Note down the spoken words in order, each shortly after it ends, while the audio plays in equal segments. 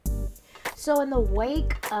So, in the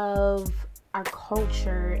wake of our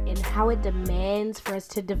culture and how it demands for us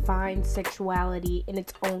to define sexuality in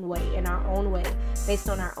its own way, in our own way, based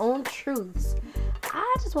on our own truths,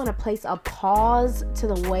 I just want to place a pause to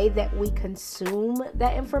the way that we consume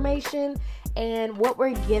that information and what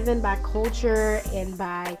we're given by culture and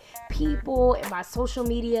by people and by social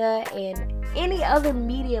media and any other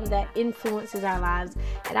medium that influences our lives.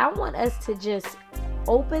 And I want us to just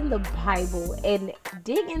open the Bible and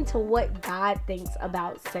dig into what God thinks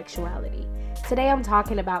about sexuality. Today I'm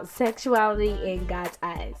talking about sexuality in God's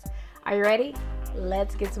eyes. Are you ready?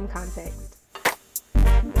 Let's get some context.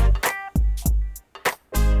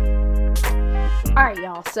 Alright,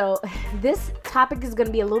 y'all, so this topic is going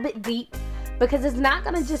to be a little bit deep because it's not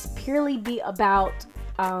going to just purely be about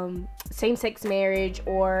same-sex marriage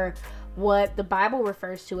or what the Bible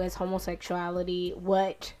refers to as homosexuality,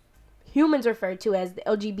 what humans refer to as the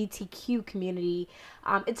LGBTQ community.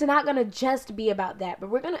 It's not going to just be about that, but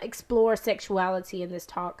we're going to explore sexuality in this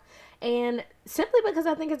talk, and simply because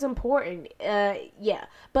I think it's important.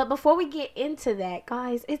 But before we get into that,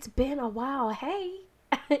 guys, it's been a while. Hey,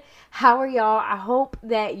 how are y'all? I hope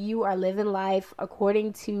that you are living life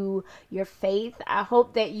according to your faith. I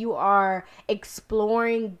hope that you are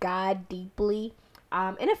exploring God deeply.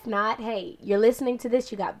 And if not, hey, you're listening to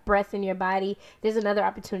this, you got breath in your body, there's another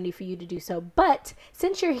opportunity for you to do so. But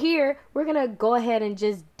since you're here, we're going to go ahead and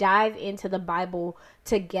just dive into the Bible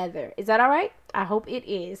together. Is that all right? I hope it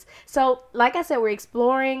is. So, like I said, we're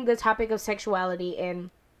exploring the topic of sexuality, and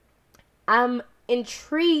I'm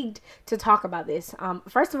intrigued to talk about this.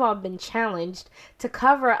 First of all, I've been challenged to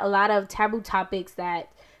cover a lot of taboo topics that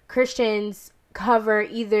Christians cover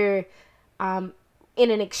either in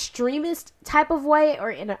an extremist type of way or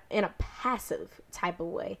in a passive type of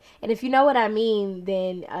way. And if you know what I mean,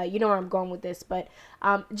 then you know where I'm going with this. But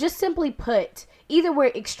just simply put, either we're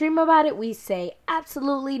extreme about it, we say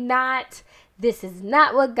absolutely not, this is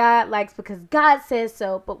not what God likes because God says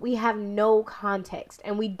so, but we have no context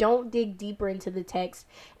and we don't dig deeper into the text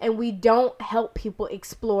and we don't help people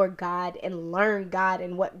explore God and learn God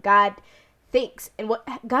and what God thinks and what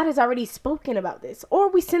God has already spoken about this. Or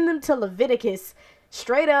we send them to Leviticus,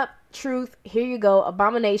 straight up truth, here you go,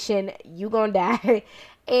 abomination, you gonna die.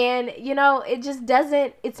 And it just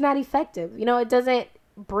doesn't, it's not effective. It doesn't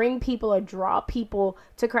bring people or draw people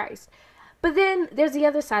to Christ. But then there's the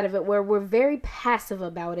other side of it where we're very passive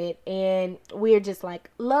about it and we're just like,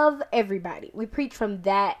 love everybody. We preach from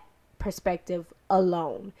that perspective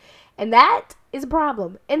alone. And that is a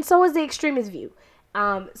problem. And so is the extremist view.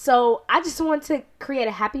 So I just want to create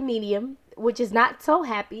a happy medium, which is not so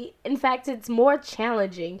happy. In fact, it's more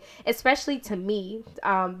challenging, especially to me,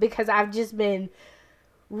 because I've just been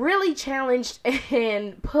really challenged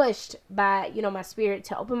and pushed by, my spirit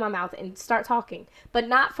to open my mouth and start talking, but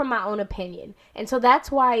not from my own opinion. And so that's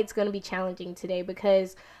why it's going to be challenging today,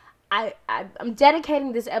 because I'm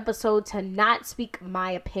dedicating this episode to not speak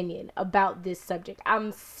my opinion about this subject.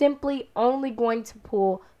 I'm simply only going to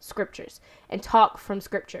pull scriptures and talk from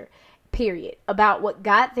scripture, period, about what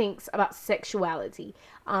God thinks about sexuality,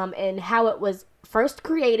 and how it was first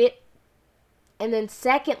created, and then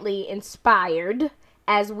secondly, inspired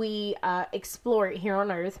as we explore it here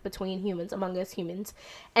on earth between humans, among us humans,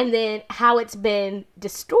 and then how it's been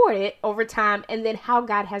distorted over time, and then how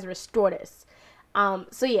God has restored us.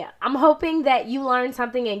 So yeah, I'm hoping that you learn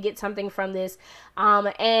something and get something from this.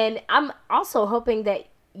 And I'm also hoping that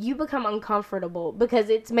you become uncomfortable, because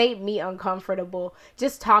it's made me uncomfortable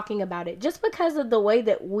just talking about it, just because of the way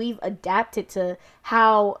that we've adapted to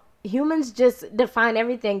how humans just define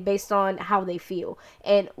everything based on how they feel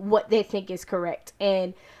and what they think is correct,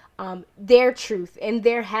 and their truth and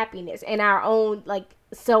their happiness and our own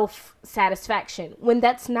self-satisfaction, when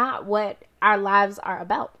that's not what our lives are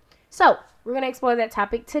about. So we're going to explore that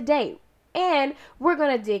topic today, and we're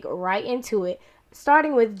going to dig right into it,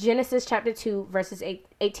 starting with Genesis chapter 2, verses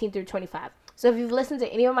 18 through 25. So if you've listened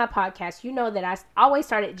to any of my podcasts, you know that I always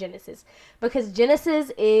start at Genesis, because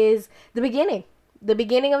Genesis is the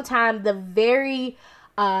beginning of time, the very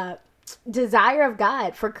desire of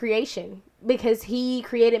God for creation, because he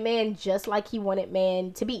created man just like he wanted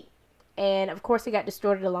man to be. And of course, it got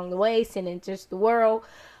distorted along the way. Sin enters the world.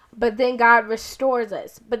 But then God restores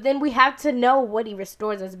us. But then we have to know what he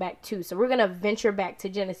restores us back to. So we're going to venture back to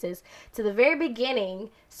Genesis, to the very beginning,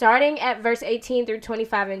 starting at verse 18 through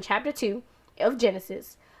 25 in chapter 2 of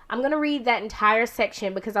Genesis. I'm going to read that entire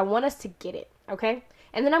section because I want us to get it, okay?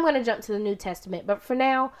 And then I'm going to jump to the New Testament. But for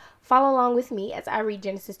now, follow along with me as I read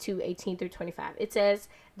Genesis 2, 18 through 25. It says,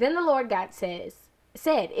 "Then the Lord God says,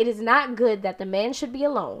 said, "It is not good that the man should be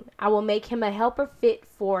alone. I will make him a helper fit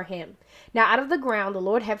for him." Now out of the ground the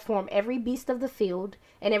Lord had formed every beast of the field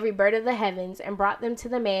and every bird of the heavens, and brought them to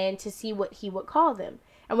the man to see what he would call them.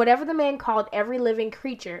 And whatever the man called every living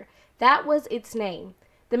creature, that was its name.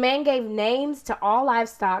 The man gave names to all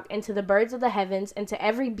livestock, and to the birds of the heavens, and to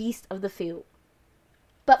every beast of the field.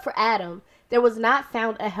 But for Adam there was not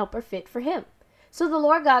found a helper fit for him. So the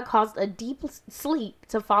Lord God caused a deep sleep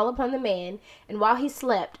to fall upon the man, and while he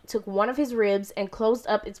slept, took one of his ribs and closed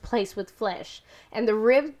up its place with flesh. And the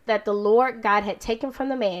rib that the Lord God had taken from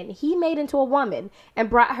the man, he made into a woman, and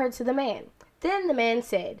brought her to the man. Then the man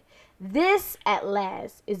said, "This at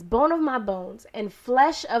last is bone of my bones, and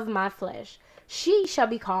flesh of my flesh. She shall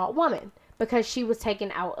be called woman, because she was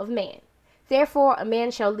taken out of man. Therefore a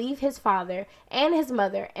man shall leave his father and his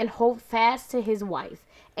mother, and hold fast to his wife,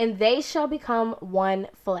 and they shall become one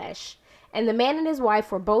flesh. And the man and his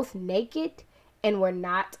wife were both naked and were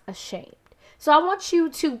not ashamed." So I want you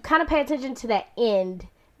to kind of pay attention to that end,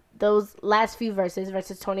 those last few verses,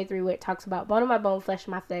 verses 23, where it talks about bone of my bone, flesh of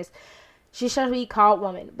my flesh. She shall be called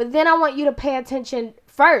woman. But then I want you to pay attention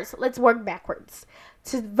first. Let's work backwards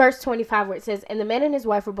to verse 25, where it says, "And the man and his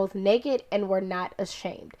wife were both naked and were not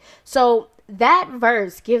ashamed." So that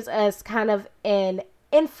verse gives us kind of an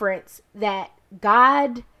inference that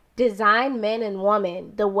God designed men and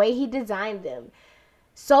women the way he designed them,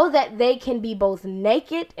 so that they can be both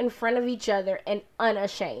naked in front of each other and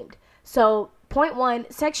unashamed. So point one,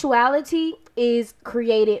 sexuality is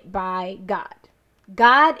created by God.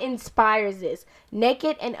 God inspires this.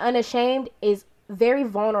 Naked and unashamed is very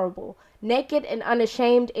vulnerable. Naked and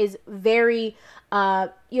unashamed is very,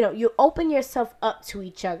 you open yourself up to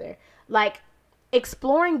each other. Like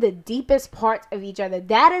exploring the deepest parts of each other.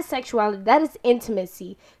 That is sexuality. That is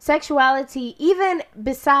intimacy. Sexuality, even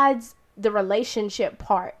besides the relationship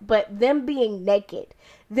part, but them being naked,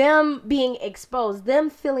 them being exposed, them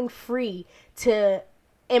feeling free to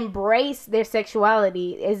embrace their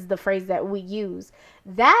sexuality is the phrase that we use.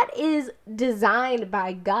 That is designed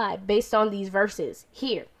by God based on these verses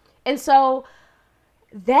here. And so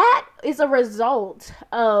that is a result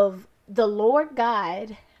of the Lord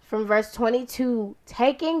God, from verse 22,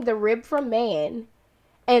 taking the rib from man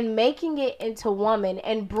and making it into woman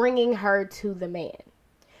and bringing her to the man.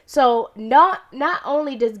 So not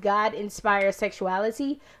only does God inspire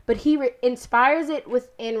sexuality, but he inspires it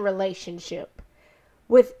within relationship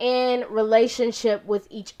with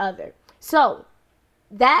each other. So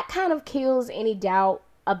that kind of kills any doubt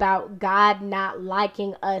about God not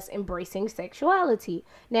liking us embracing sexuality.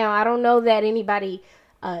 Now, I don't know that anybody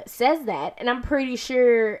says that, and I'm pretty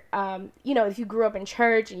sure, if you grew up in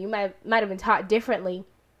church and you might have been taught differently,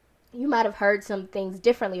 you might have heard some things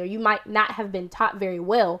differently, or you might not have been taught very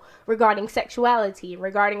well regarding sexuality,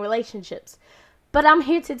 regarding relationships. But I'm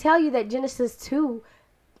here to tell you that Genesis 2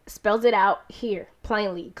 spells it out here,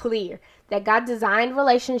 plainly, clear, that God designed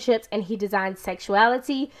relationships and he designed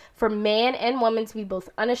sexuality for man and woman to be both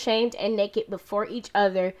unashamed and naked before each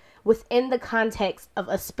other within the context of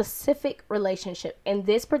a specific relationship. In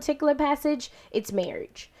this particular passage, it's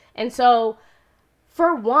marriage. And so,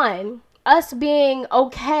 for one, us being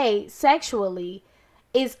okay sexually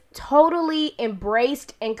is totally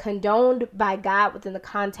embraced and condoned by God within the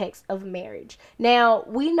context of marriage. Now,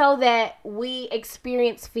 we know that we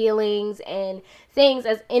experience feelings and things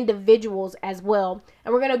as individuals as well.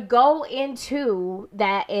 And we're going to go into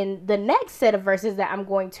that in the next set of verses that I'm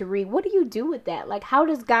going to read. What do you do with that? Like, how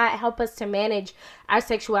does God help us to manage our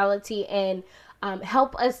sexuality and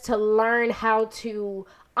help us to learn how to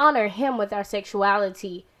honor him with our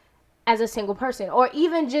sexuality as a single person, or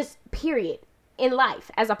even just period in life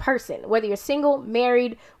as a person, whether you're single,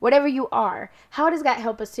 married, whatever you are? How does God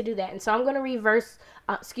help us to do that? And so I'm going to read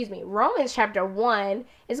Romans chapter 1.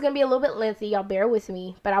 It's going to be a little bit lengthy. Y'all bear with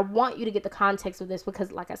me, but I want you to get the context of this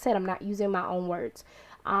because, like I said, I'm not using my own words.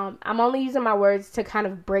 I'm only using my words to kind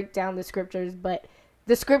of break down the scriptures, but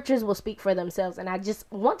the scriptures will speak for themselves. And I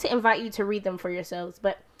just want to invite you to read them for yourselves.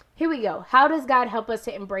 But here we go. How does God help us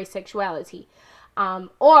to embrace sexuality?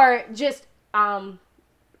 Or just,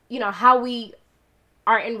 how we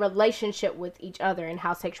are in relationship with each other and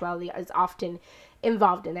how sexuality is often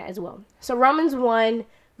involved in that as well. So Romans 1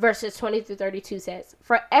 verses 20 through 32 says,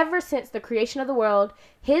 "For ever since the creation of the world,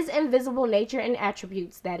 his invisible nature and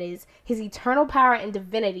attributes, that is, his eternal power and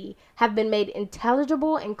divinity, have been made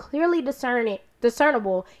intelligible and clearly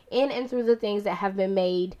discernible in and through the things that have been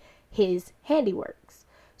made his handiworks.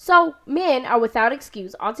 So men are without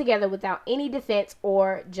excuse, altogether without any defense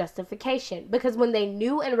or justification, because when they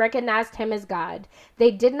knew and recognized him as God, they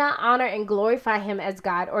did not honor and glorify him as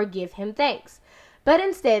God or give him thanks, But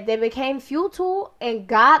instead, they became futile and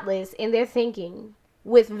godless in their thinking,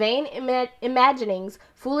 with vain imaginings,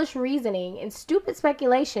 foolish reasoning, and stupid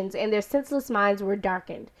speculations, and their senseless minds were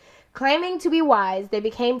darkened. Claiming to be wise, they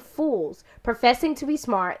became fools. Professing to be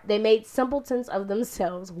smart, they made simpletons of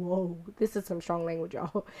themselves. Whoa, this is some strong language,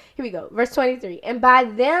 y'all. Here we go. Verse 23. And by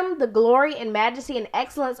them the glory and majesty and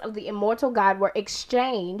excellence of the immortal God were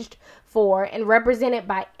exchanged for and represented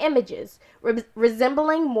by images,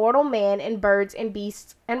 resembling mortal man and birds and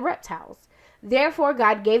beasts and reptiles. Therefore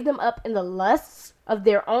God gave them up in the lusts of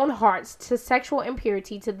their own hearts to sexual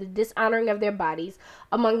impurity, to the dishonoring of their bodies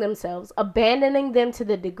among themselves, abandoning them to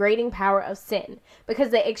the degrading power of sin, because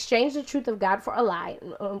they exchanged the truth of God for a lie,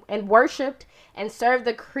 and worshipped and served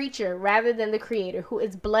the creature rather than the Creator, who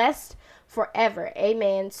is blessed forever.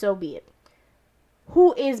 Amen. So be it.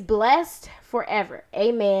 Who is blessed forever.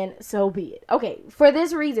 Amen. So be it. Okay, for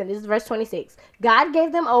this reason, this is verse 26. God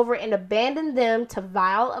gave them over and abandoned them to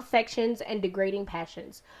vile affections and degrading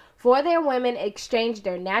passions. For their women exchanged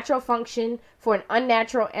their natural function for an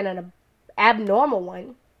unnatural and an abnormal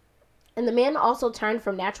one. And the men also turned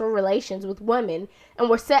from natural relations with women and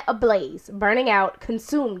were set ablaze, burning out,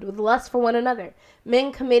 consumed with lust for one another.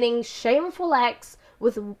 Men committing shameful acts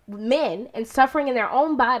with men and suffering in their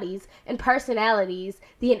own bodies and personalities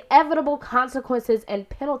the inevitable consequences and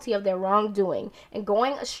penalty of their wrongdoing and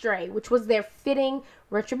going astray, which was their fitting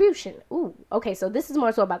retribution. Ooh, okay, so this is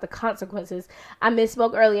more so about the consequences. I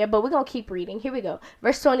misspoke earlier, but we're going to keep reading. Here we go.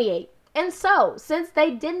 Verse 28. And so, since they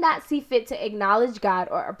did not see fit to acknowledge God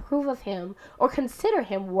or approve of him or consider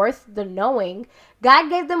him worth the knowing, God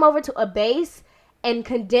gave them over to a base and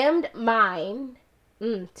condemned mind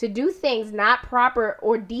to do things not proper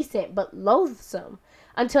or decent, but loathsome,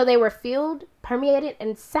 until they were filled, permeated,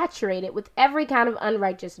 and saturated with every kind of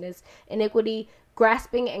unrighteousness, iniquity,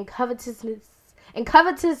 grasping, and covetous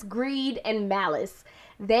greed and malice.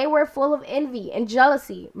 They were full of envy and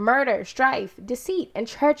jealousy, murder, strife, deceit, and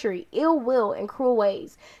treachery, ill will, and cruel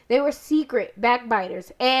ways. They were secret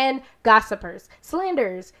backbiters and gossipers,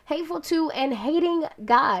 slanderers, hateful to and hating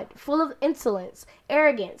God, full of insolence,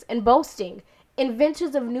 arrogance, and boasting,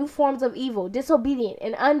 inventors of new forms of evil, disobedient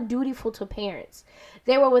and undutiful to parents.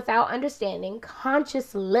 They were without understanding,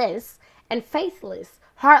 conscienceless and faithless,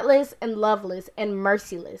 heartless and loveless and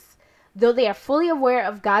merciless. Though they are fully aware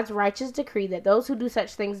of God's righteous decree that those who do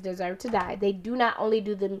such things deserve to die, they do not only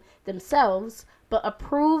do them themselves, but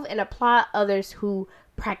approve and applaud others who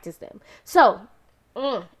practice them. So,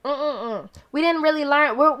 we didn't really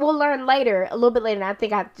learn. We'll learn later, a little bit later. And I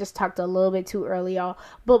think I just talked a little bit too early, y'all.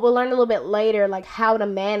 But we'll learn a little bit later, like how to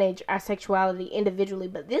manage our sexuality individually.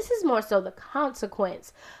 But this is more so the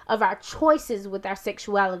consequence of our choices with our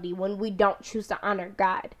sexuality when we don't choose to honor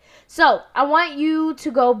God. So I want you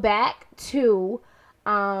to go back to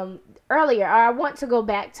earlier. Or I want to go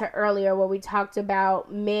back to earlier where we talked about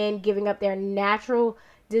men giving up their natural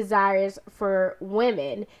desires for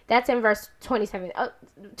women. That's in verse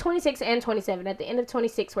 26 and 27. At the end of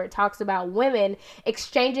 26, where it talks about women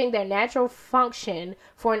exchanging their natural function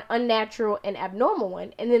for an unnatural and abnormal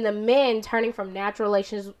one, and then the men turning from natural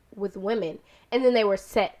relations with women, and then they were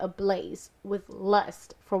set ablaze with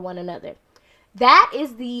lust for one another. That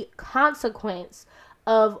is the consequence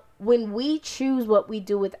of when we choose what we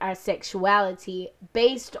do with our sexuality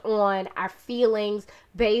based on our feelings,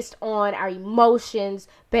 based on our emotions,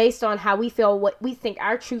 based on how we feel, what we think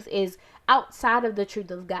our truth is outside of the truth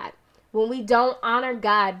of God. When we don't honor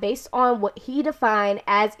God based on what he defined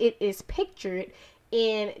as it is pictured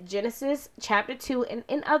in Genesis chapter 2 and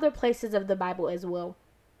in other places of the Bible as well.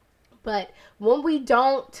 But when we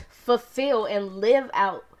don't fulfill and live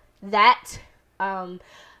out that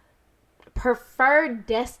preferred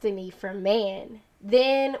destiny for man,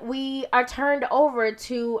 then we are turned over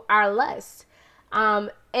to our lust, and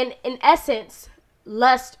in essence,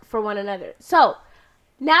 lust for one another. So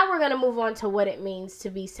now we're going to move on to what it means to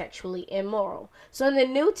be sexually immoral. So in the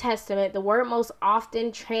New Testament, the word most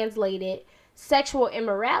often translated sexual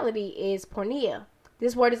immorality is porneia.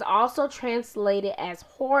 This word is also translated as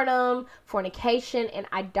whoredom, fornication, and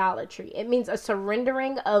idolatry. It means a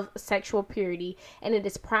surrendering of sexual purity, and it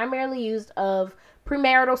is primarily used of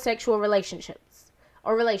premarital sexual relationships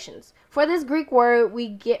or relations. From this Greek word, we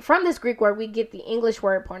get the English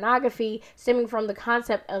word pornography, stemming from the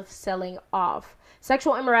concept of selling off.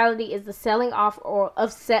 Sexual immorality is the selling off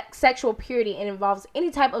of sexual purity and involves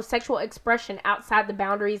any type of sexual expression outside the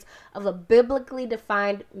boundaries of a biblically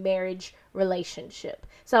defined marriage relationship.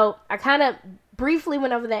 So I kind of briefly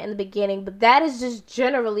went over that in the beginning, but that is just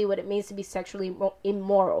generally what it means to be sexually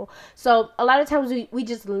immoral. So a lot of times we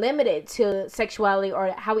just limit it to sexuality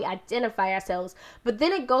or how we identify ourselves, but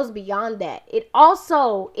then it goes beyond that. It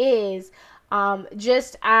also is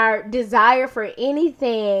just our desire for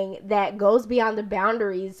anything that goes beyond the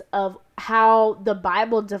boundaries of how the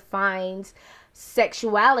Bible defines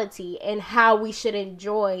sexuality and how we should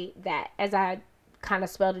enjoy that, as I kind of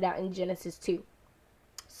spelled it out in Genesis 2.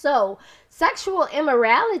 So sexual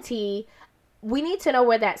immorality, we need to know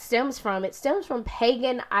where that stems from. It stems from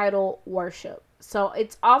pagan idol worship. So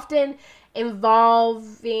it's often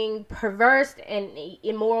involving perverse and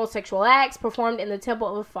immoral sexual acts performed in the temple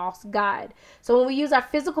of a false god. So when we use our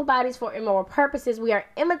physical bodies for immoral purposes, we are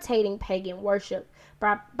imitating pagan worship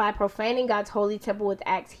by profaning God's holy temple with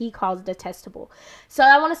acts he calls detestable. So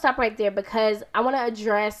I want to stop right there because I want to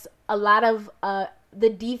address a lot of the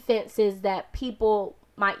defenses that people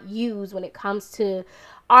might use when it comes to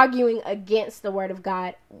arguing against the word of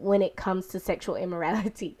God when it comes to sexual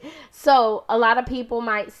immorality. So a lot of people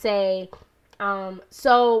might say,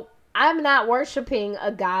 so I'm not worshiping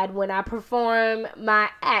a God when I perform my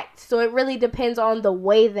act. So it really depends on the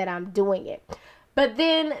way that I'm doing it. But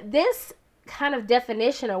then this kind of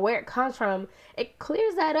definition or where it comes from, it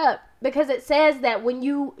clears that up because it says that when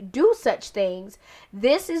you do such things,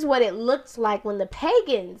 this is what it looks like when the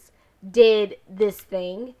pagans did this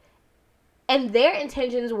thing. And their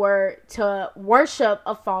intentions were to worship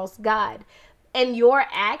a false god. And your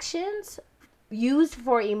actions used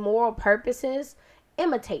for immoral purposes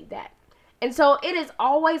imitate that. And so it is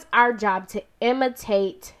always our job to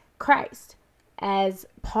imitate Christ. As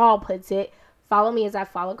Paul puts it, follow me as I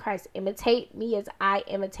follow Christ. Imitate me as I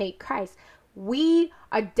imitate Christ. We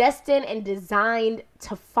are destined and designed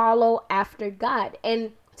to follow after God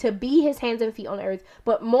and to be his hands and feet on earth,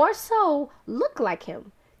 but more so look like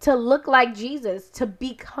him. To look like Jesus, to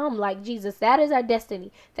become like Jesus. That is our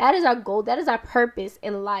destiny. That is our goal. That is our purpose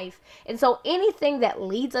in life. And so anything that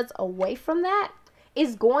leads us away from that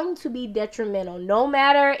is going to be detrimental, no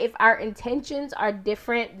matter if our intentions are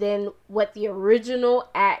different than what the original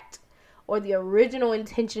act or the original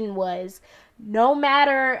intention was. No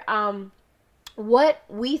matter what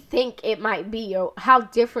we think it might be or how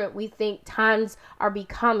different we think times are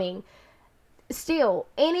becoming, still,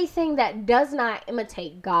 anything that does not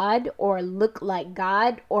imitate God or look like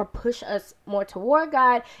God or push us more toward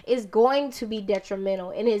God is going to be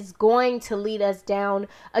detrimental and is going to lead us down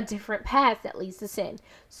a different path that leads to sin.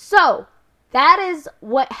 So that is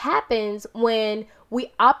what happens when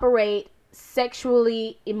we operate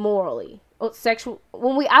sexually immorally,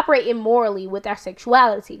 when we operate immorally with our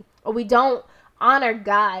sexuality, or we don't honor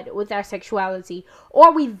God with our sexuality,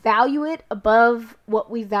 or we value it above what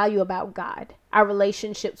we value about God, our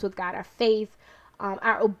relationships with God, our faith,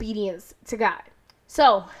 our obedience to God.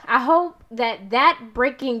 So I hope that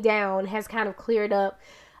breaking down has kind of cleared up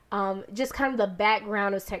just kind of the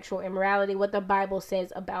background of sexual immorality, what the Bible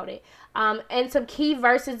says about it. And some key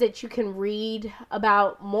verses that you can read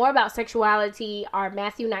more about sexuality are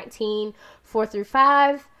Matthew 19,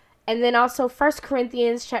 4-5. And then also 1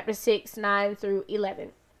 Corinthians chapter 6, 9 through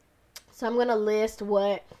 11. So I'm going to list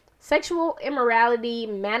what sexual immorality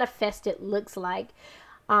manifested looks like.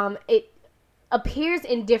 It appears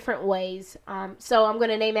in different ways. So I'm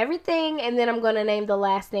going to name everything, and then I'm going to name the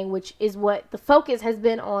last thing, which is what the focus has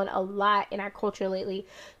been on a lot in our culture lately.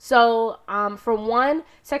 So for one,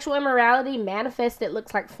 sexual immorality manifested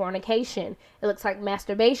looks like fornication. It looks like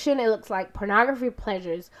masturbation. It looks like pornography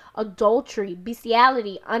pleasures, adultery,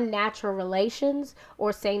 bestiality, unnatural relations,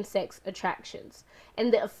 or same-sex attractions.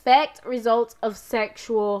 And the effect results of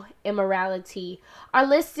sexual immorality are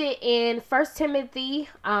listed in 1 Timothy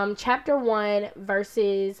chapter 1,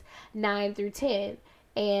 verses 9 through 10.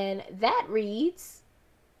 And that reads,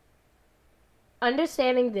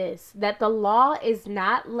 understanding this, that the law is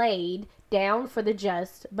not laid down for the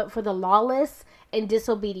just, but for the lawless and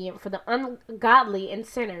disobedient, for the ungodly and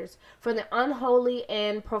sinners, for the unholy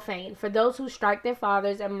and profane, for those who strike their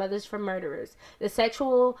fathers and mothers, for murderers, the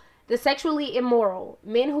sexually immoral,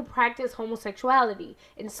 men who practice homosexuality,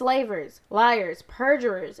 enslavers, liars,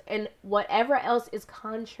 perjurers, and whatever else is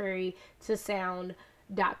contrary to sound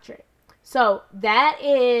doctrine. So that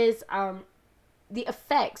is the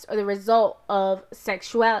effects or the result of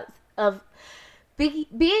sexuality, of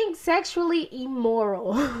being sexually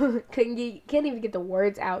immoral. Can't even get the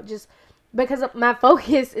words out just because my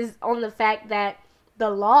focus is on the fact that the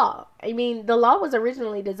law. I mean, the law was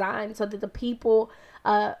originally designed so that the people,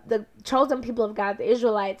 the chosen people of God, the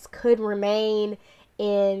Israelites, could remain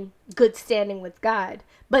in good standing with God.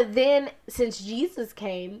 But then since Jesus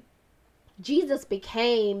came, Jesus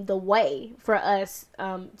became the way for us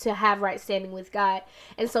to have right standing with God.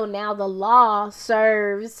 And so now the law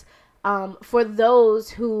serves for those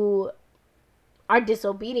who are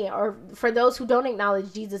disobedient, or for those who don't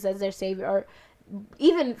acknowledge Jesus as their Savior, or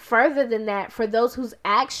even further than that, for those whose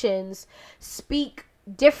actions speak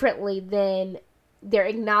differently than their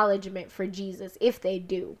acknowledgement for Jesus, if they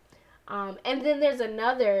do. And then there's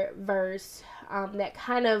another verse that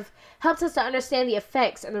kind of helps us to understand the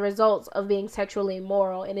effects and the results of being sexually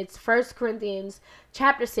immoral. And it's 1 Corinthians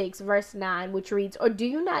chapter 6, verse 9, which reads, "Or do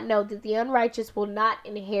you not know that the unrighteous will not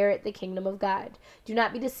inherit the kingdom of God? Do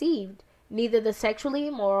not be deceived. Neither the sexually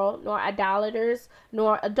immoral, nor idolaters,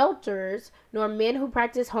 nor adulterers, nor men who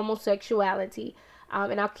practice homosexuality,"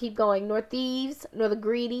 and I'll keep going, "nor thieves, nor the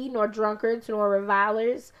greedy, nor drunkards, nor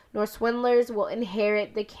revilers, nor swindlers will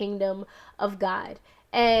inherit the kingdom of God."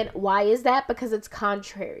 And why is that? Because it's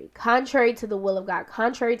contrary to the will of God,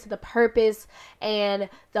 contrary to the purpose and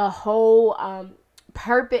the whole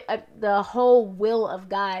the whole will of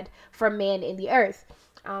God for man in the earth.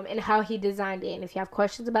 And how he designed it. And if you have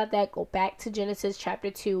questions about that, go back to Genesis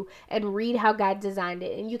chapter 2 and read how God designed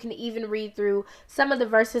it. And you can even read through some of the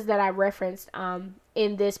verses that I referenced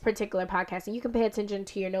in this particular podcast. And you can pay attention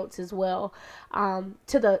to your notes as well,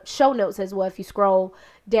 to the show notes as well. If you scroll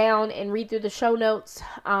down and read through the show notes,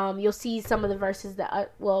 you'll see some of the verses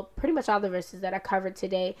that, pretty much all the verses that I covered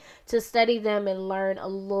today, to study them and learn a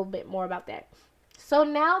little bit more about that. So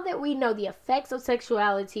now that we know the effects of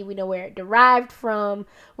sexuality, we know where it derived from,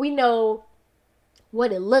 we know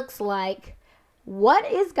what it looks like, what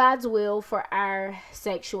is God's will for our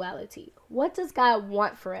sexuality? What does God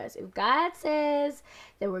want for us? If God says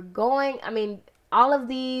that we're going, all of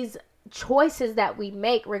these choices that we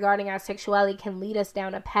make regarding our sexuality can lead us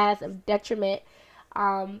down a path of detriment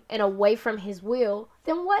and away from his will,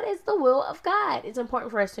 then what is the will of God? It's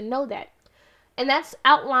important for us to know that. And that's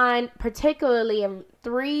outlined particularly in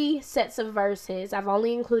 3 sets of verses. I've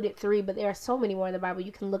only included 3, but there are so many more in the Bible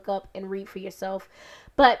you can look up and read for yourself.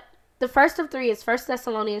 But the first of 3 is 1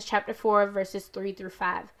 Thessalonians chapter 4, verses 3 through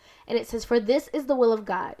 5. And it says, "For this is the will of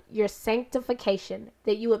God, your sanctification,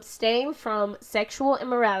 that you abstain from sexual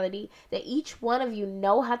immorality, that each one of you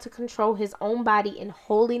know how to control his own body in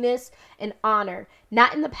holiness and honor,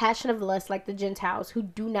 not in the passion of lust like the Gentiles who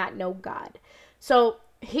do not know God." So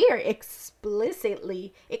here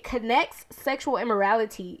explicitly it connects sexual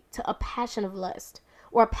immorality to a passion of lust,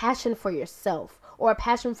 or a passion for yourself, or a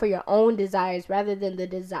passion for your own desires rather than the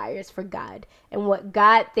desires for God and what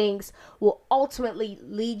God thinks will ultimately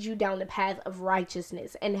lead you down the path of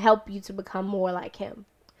righteousness and help you to become more like him.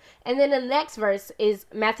 And then the next verse is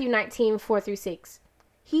Matthew 19, 4 through 6.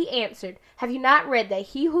 "He answered, 'Have you not read that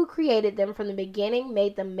he who created them from the beginning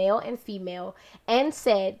made them male and female, and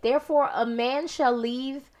said, therefore a man shall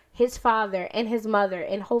leave his father and his mother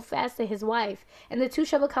and hold fast to his wife, and the two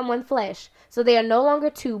shall become one flesh. So they are no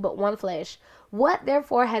longer two, but one flesh. What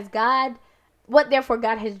therefore God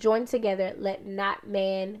has joined together, let not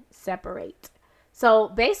man separate.'" So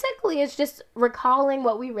basically, it's just recalling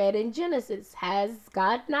what we read in Genesis. Has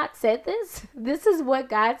God not said this? This is what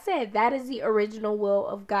God said. That is the original will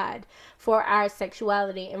of God for our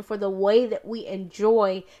sexuality and for the way that we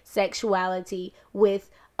enjoy sexuality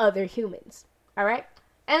with other humans. All right?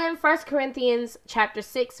 And then 1 Corinthians chapter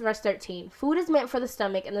 6, verse 13. "Food is meant for the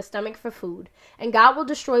stomach, and the stomach for food. And God will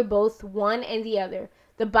destroy both one and the other.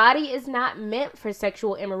 The body is not meant for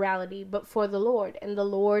sexual immorality, but for the Lord, and the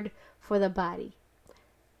Lord for the body."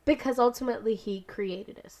 Because ultimately he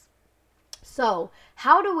created us. So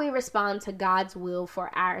how do we respond to God's will for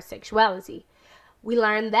our sexuality? We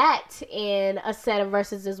learned that in a set of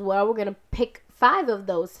verses as well. We're going to pick 5 of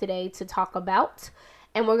those today to talk about.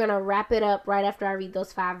 And we're going to wrap it up right after I read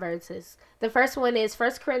those 5 verses. The first one is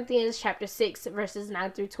 1 Corinthians chapter 6, verses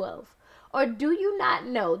 9 through 12. "Or do you not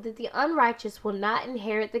know that the unrighteous will not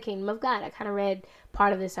inherit the kingdom of God?" I kind of read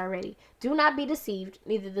part of this already. "Do not be deceived.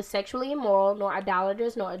 Neither the sexually immoral, nor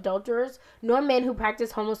idolaters, nor adulterers, nor men who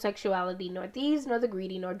practice homosexuality, nor thieves, nor the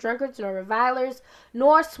greedy, nor drunkards, nor revilers,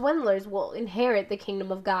 nor swindlers will inherit the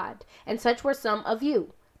kingdom of God. And such were some of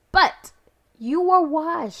you. But you were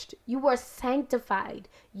washed, you were sanctified,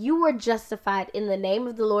 you were justified in the name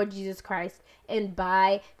of the Lord Jesus Christ and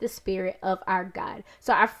by the Spirit of our God."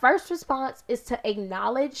 So our first response is to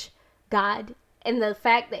acknowledge God and the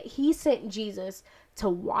fact that he sent Jesus to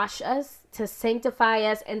wash us, to sanctify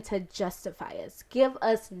us, and to justify us. Give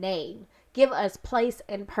us name. give us place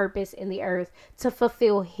and purpose in the earth to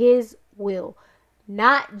fulfill his will,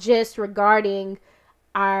 not just regarding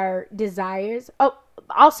our desires. Oh,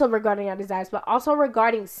 also regarding our desires, but also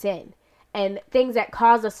regarding sin and things that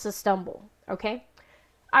cause us to stumble. Okay.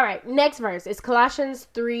 All right. Next verse is Colossians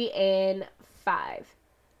 3:5.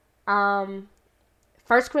 1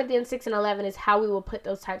 Corinthians 6:11 is how we will put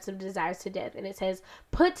those types of desires to death. And it says,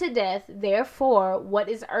 put to death, therefore, what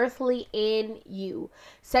is earthly in you: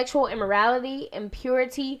 sexual immorality,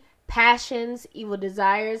 impurity, passions, evil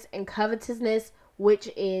desires, and covetousness, which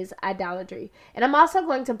is idolatry. And I'm also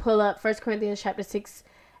going to pull up 1 Corinthians chapter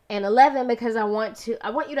 6:11 because I want you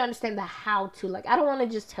to understand the how to. Like, I don't want to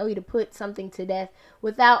just tell you to put something to death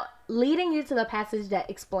without leading you to the passage that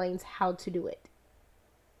explains how to do it.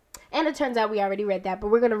 And it turns out we already read that, but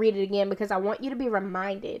we're going to read it again because I want you to be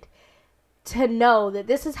reminded to know that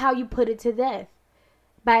this is how you put it to death.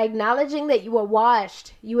 By acknowledging that you are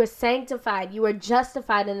washed, you are sanctified, you are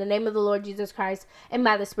justified in the name of the Lord Jesus Christ and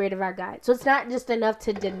by the Spirit of our God. So it's not just enough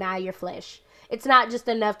to deny your flesh. It's not just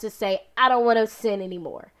enough to say, I don't want to sin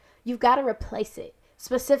anymore. You've got to replace it,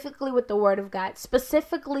 specifically with the Word of God,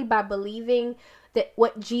 specifically by believing that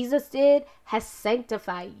what Jesus did has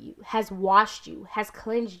sanctified you, has washed you, has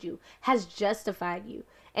cleansed you, has justified you,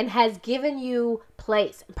 and has given you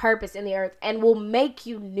place and purpose in the earth, and will make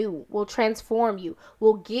you new, will transform you,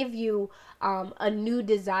 will give you a new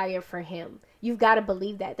desire for him. You've got to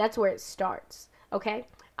believe that. That's where it starts. Okay?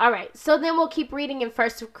 All right. So then we'll keep reading in 1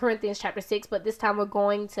 Corinthians chapter 6, but this time we're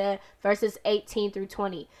going to verses 18 through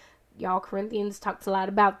 20. Y'all, Corinthians talks a lot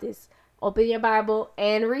about this. Open your Bible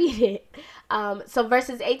and read it. So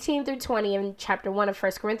verses 18 through 20 in chapter 1 of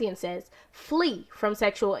 1 Corinthians says, flee from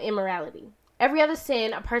sexual immorality. Every other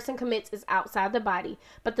sin a person commits is outside the body,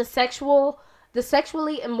 but the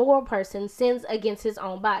sexually immoral person sins against his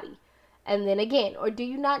own body. And then again, or do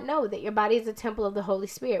you not know that your body is a temple of the Holy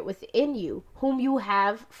Spirit within you, whom you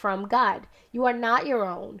have from God? You are not your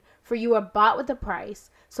own, for you are bought with a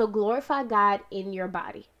price. So glorify God in your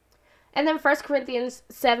body. And then 1 Corinthians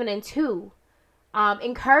 7:2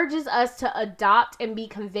 encourages us to adopt and be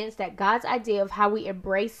convinced that God's idea of how we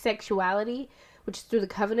embrace sexuality, which is through the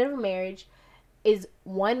covenant of marriage, is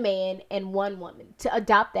one man and one woman. To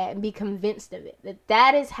adopt that and be convinced of it.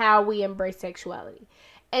 That is how we embrace sexuality.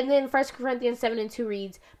 And then 1 Corinthians 7:2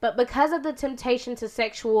 reads, but because of the temptation to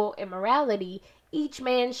sexual immorality, each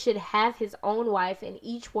man should have his own wife and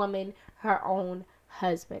each woman her own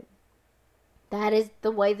husband. That is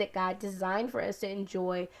the way that God designed for us to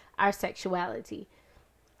enjoy our sexuality.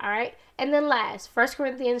 All right. And then last, 1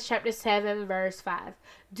 Corinthians chapter 7, verse 5.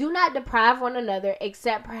 Do not deprive one another,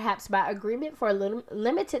 except perhaps by agreement for a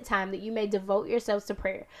limited time, that you may devote yourselves to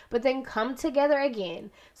prayer. But then come together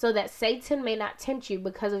again, so that Satan may not tempt you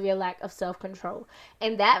because of your lack of self-control.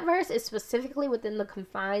 And that verse is specifically within the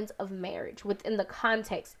confines of marriage, within the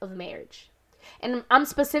context of marriage. And I'm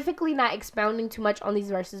specifically not expounding too much on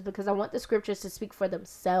these verses because I want the scriptures to speak for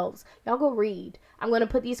themselves. Y'all go read. I'm going to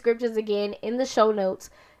put these scriptures again in the show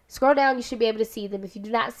notes. Scroll down. You should be able to see them. If you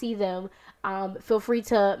do not see them, feel free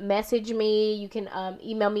to message me. You can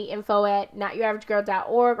email me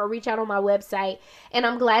info@notyouraveragegirl.org or reach out on my website. And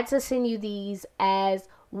I'm glad to send you these as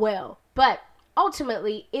well. But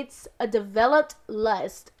ultimately, it's a developed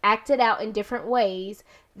lust acted out in different ways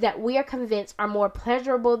that we are convinced are more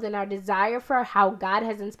pleasurable than our desire for how God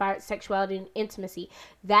has inspired sexuality and intimacy.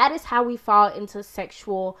 That is how we fall into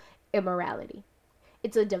sexual immorality.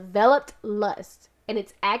 It's a developed lust, and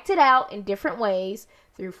it's acted out in different ways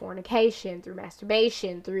through fornication, through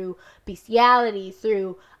masturbation, through bestiality,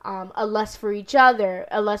 through a lust for each other,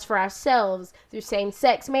 a lust for ourselves, through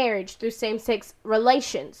same-sex marriage, through same-sex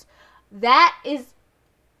relations. That is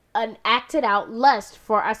an acted out lust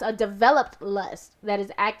for us, a developed lust that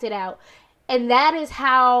is acted out. And that is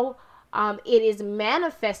how it is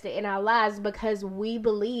manifested in our lives, because we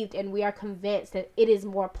believed and we are convinced that it is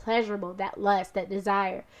more pleasurable, that lust, that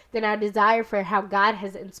desire, than our desire for how God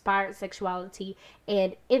has inspired sexuality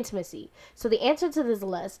and intimacy. So the answer to this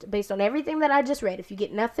lust, based on everything that I just read, if you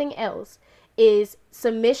get nothing else, is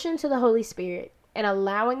submission to the Holy Spirit and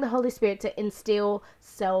allowing the Holy Spirit to instill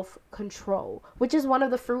self-control, which is one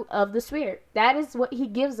of the fruit of the Spirit. That is what he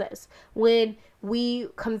gives us when we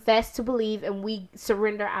confess to believe and we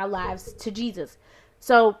surrender our lives to Jesus.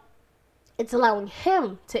 So it's allowing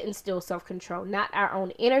him to instill self-control, not our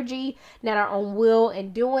own energy, not our own will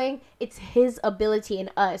and doing. It's his ability in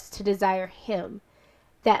us to desire him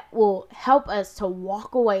that will help us to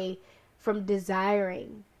walk away from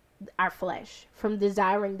desiring our flesh, from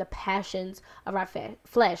desiring the passions of our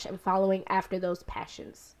flesh and following after those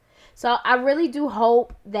passions. So I really do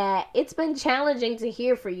hope that it's been challenging to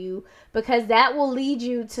hear for you, because that will lead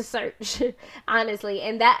you to search, honestly.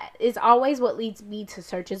 And that is always what leads me to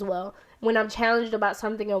search as well. When I'm challenged about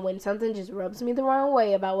something, or when something just rubs me the wrong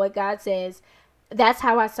way about what God says, that's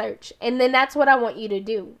how I search. And then that's what I want you to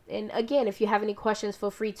do. And again, if you have any questions,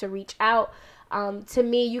 feel free to reach out to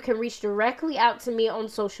me. You can reach directly out to me on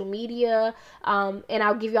social media, and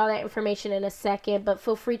I'll give you all that information in a second. But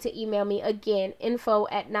feel free to email me again,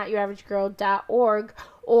 info@notyouraveragegirl.org,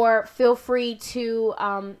 or feel free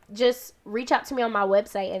to just reach out to me on my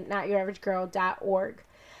website at notyouraveragegirl.org.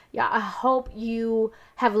 Yeah, I hope you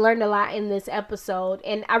have learned a lot in this episode,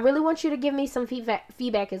 and I really want you to give me some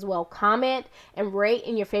feedback as well. Comment and rate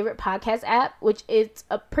in your favorite podcast app, which is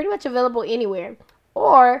pretty much available anywhere.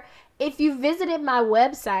 Or if you visited my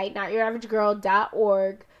website,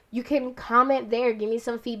 notyouraveragegirl.org, you can comment there. Give me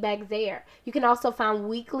some feedback there. You can also find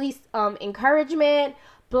weekly encouragement,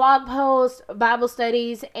 blog posts, Bible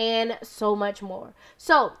studies, and so much more.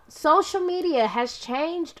 So social media has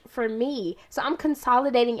changed for me. So I'm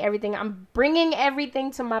consolidating everything. I'm bringing everything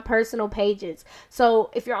to my personal pages.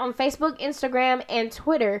 So if you're on Facebook, Instagram, and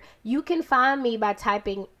Twitter, you can find me by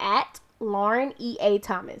typing at Lauren E.A.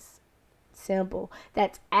 Thomas. Simple.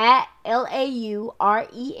 That's at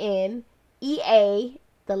LAUREN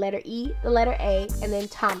the letter E, the letter A, and then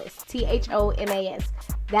Thomas, THOMAS.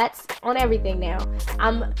 That's on everything now.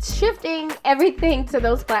 I'm shifting everything to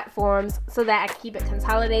those platforms so that I keep it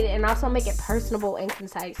consolidated and also make it personable and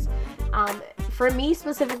concise. For me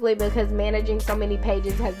specifically, because managing so many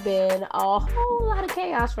pages has been a whole lot of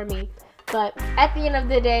chaos for me. But at the end of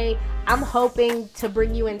the day, I'm hoping to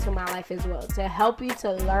bring you into my life as well, to help you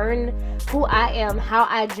to learn who I am, how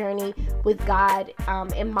I journey with God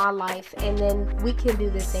in my life, and then we can do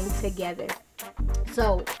this thing together.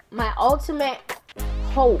 So my ultimate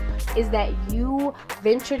hope is that you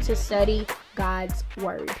venture to study God's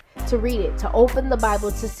word, to read it, to open the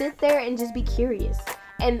Bible, to sit there and just be curious,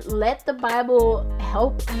 and let the Bible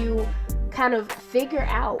help you kind of figure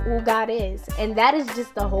out who God is. And that is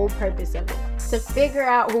just the whole purpose of it, to figure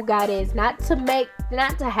out who God is, not to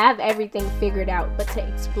have everything figured out, but to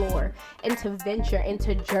explore and to venture and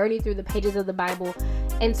to journey through the pages of the Bible,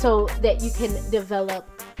 and so that you can develop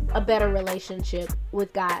a better relationship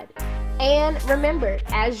with God. And remember,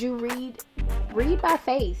 as you read by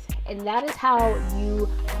faith, and that is how you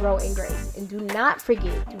grow in grace. And do not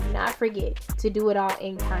forget to do it all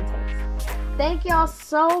in context. Thank y'all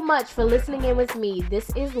so much for listening in with me.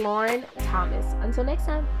 This is Lauren Thomas. Until next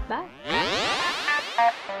time, bye.